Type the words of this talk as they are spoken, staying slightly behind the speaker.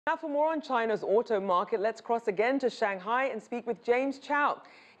Now for more on China's auto market, let's cross again to Shanghai and speak with James Chao,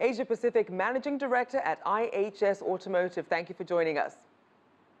 Asia Pacific Managing Director at IHS Automotive. Thank you for joining us.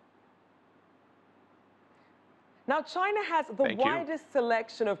 Now, China has the widest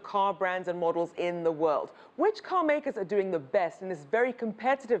selection of car brands and models in the world. Which car makers are doing the best in this very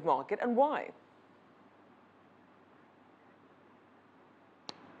competitive market, and why?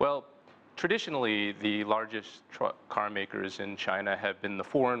 Well, traditionally, the largest car makers in China have been the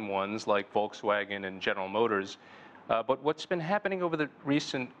foreign ones like Volkswagen and General Motors. But what's been happening over the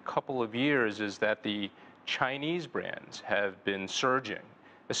recent couple of years is that the Chinese brands have been surging,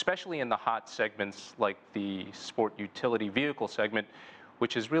 especially in the hot segments like the sport utility vehicle segment,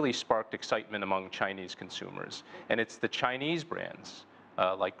 which has really sparked excitement among Chinese consumers. And it's the Chinese brands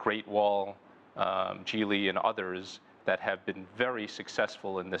like Great Wall, Geely, and others that have been very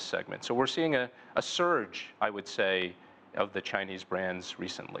successful in this segment. So we're seeing a surge, I would say, of the Chinese brands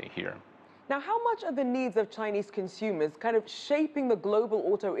recently here. Now, how much are the needs of Chinese consumers kind of shaping the global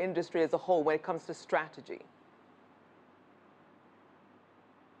auto industry as a whole when it comes to strategy?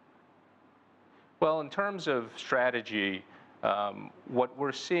 Well, in terms of strategy, what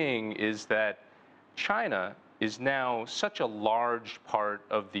we're seeing is that China is now such a large part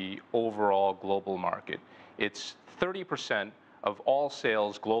of the overall global market. It's 30% of all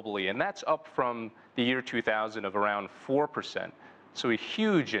sales globally, and that's up from the year 2000 of around 4%. So a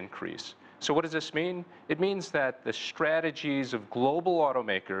huge increase. So what does this mean? It means that the strategies of global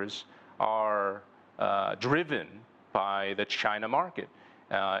automakers are driven by the China market.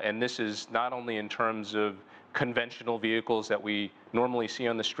 And this is not only in terms of conventional vehicles that we normally see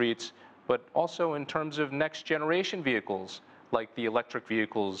on the streets, but also in terms of next generation vehicles like the electric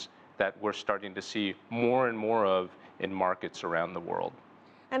vehicles that we're starting to see more and more of in markets around the world.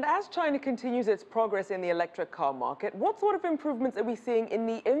 And as China continues its progress in the electric car market, what sort of improvements are we seeing in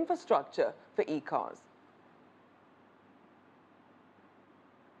the infrastructure for e-cars?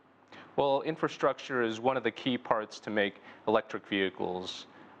 Well, infrastructure is one of the key parts to make electric vehicles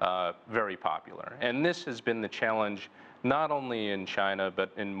very popular. And this has been the challenge not only in China,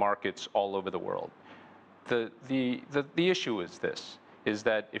 but in markets all over the world. The issue is this, is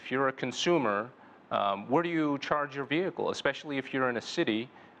that if you're a consumer, where do you charge your vehicle, especially if you're in a city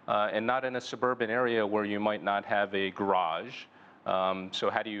and not in a suburban area where you might not have a garage? So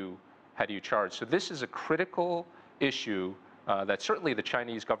how do you charge? So this is a critical issue that certainly the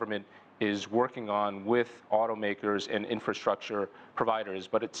Chinese government is working on with automakers and infrastructure providers,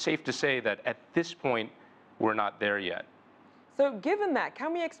 but it's safe to say that at this point, we're not there yet. So given that,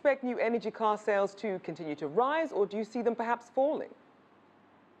 can we expect new energy car sales to continue to rise, or do you see them perhaps falling?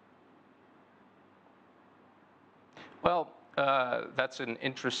 Well, that's an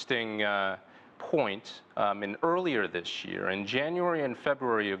interesting point. And earlier this year, in January and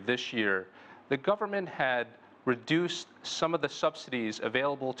February of this year, the government had reduced some of the subsidies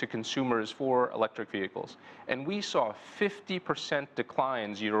available to consumers for electric vehicles. And we saw 50%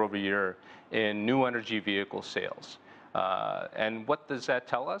 declines year over year in new energy vehicle sales. And what does that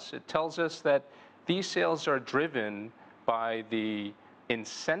tell us? It tells us that these sales are driven by the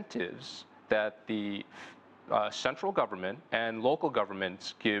incentives that the central government and local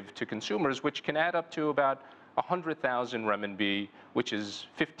governments give to consumers, which can add up to about 100,000 renminbi, which is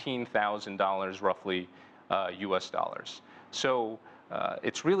 $15,000 roughly US dollars. So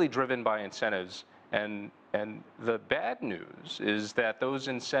it's really driven by incentives. And the bad news is that those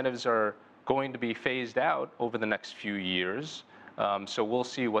incentives are going to be phased out over the next few years. So we'll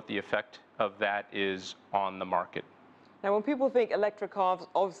see what the effect of that is on the market. Now, when people think electric cars,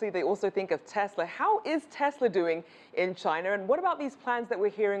 obviously they also think of Tesla. How is Tesla doing in China? And what about these plans that we're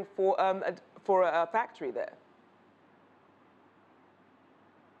hearing for a factory there?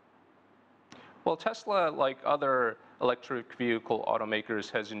 Well, Tesla, like other electric vehicle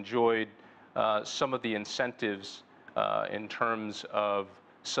automakers, has enjoyed some of the incentives in terms of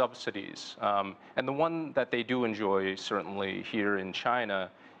subsidies. And the one that they do enjoy, certainly here in China,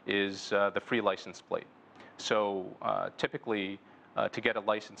 is the free license plate. So typically, to get a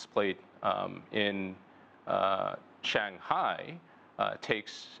license plate in Shanghai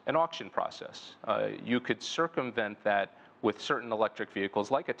takes an auction process. You could circumvent that with certain electric vehicles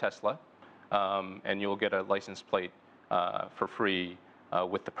like a Tesla, and you'll get a license plate for free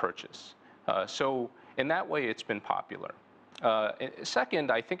with the purchase. So in that way, it's been popular.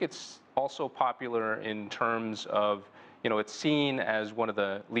 Second, I think it's also popular in terms of, it's seen as one of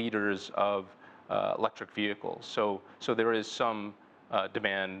the leaders of electric vehicles. So there is some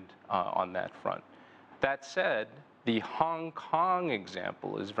demand on that front. That said, the Hong Kong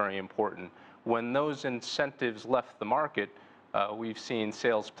example is very important. When those incentives left the market, we've seen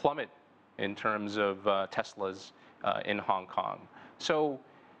sales plummet in terms of Teslas in Hong Kong. So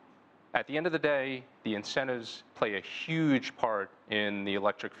at the end of the day, the incentives play a huge part in the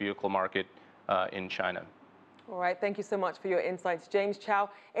electric vehicle market in China. All right, thank you so much for your insights. James Chao,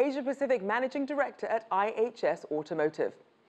 Asia Pacific Managing Director at IHS Automotive.